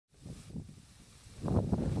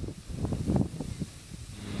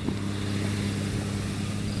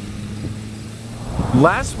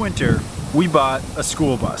Last winter, we bought a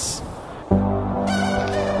school bus.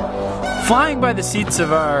 Flying by the seats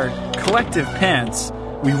of our collective pants,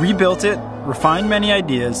 we rebuilt it, refined many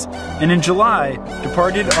ideas, and in July,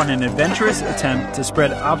 departed on an adventurous attempt to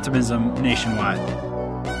spread optimism nationwide.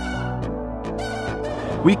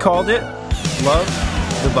 We called it Love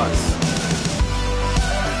the Bus.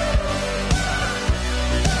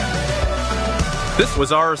 This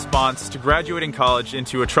was our response to graduating college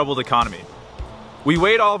into a troubled economy. We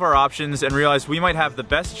weighed all of our options and realized we might have the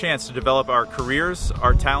best chance to develop our careers,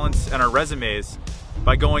 our talents, and our resumes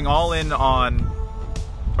by going all in on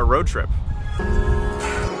a road trip.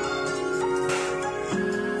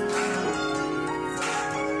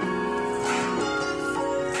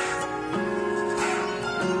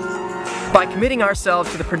 By committing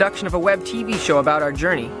ourselves to the production of a web TV show about our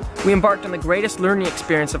journey, we embarked on the greatest learning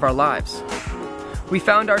experience of our lives. We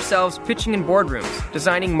found ourselves pitching in boardrooms,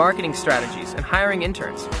 designing marketing strategies, and hiring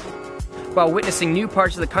interns, while witnessing new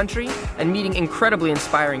parts of the country and meeting incredibly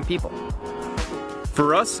inspiring people.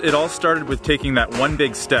 For us, it all started with taking that one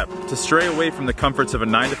big step to stray away from the comforts of a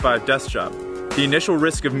 9-to-5 desk job, the initial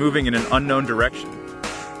risk of moving in an unknown direction.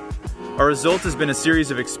 Our result has been a series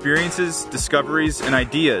of experiences, discoveries, and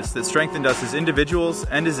ideas that strengthened us as individuals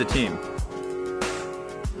and as a team.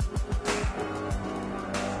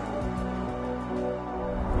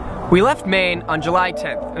 We left Maine on July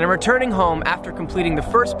 10th and are returning home after completing the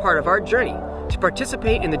first part of our journey to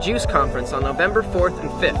participate in the JUICE Conference on November 4th and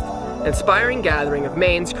 5th, an inspiring gathering of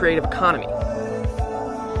Maine's creative economy.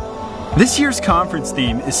 This year's conference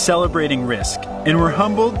theme is Celebrating Risk, and we're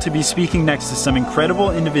humbled to be speaking next to some incredible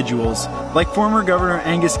individuals like former Governor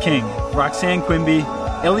Angus King, Roxanne Quimby,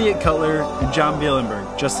 Eliot Cutler, and John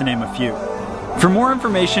Bielenberg, just to name a few. For more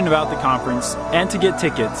information about the conference and to get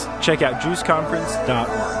tickets, check out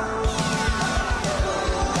juiceconference.org.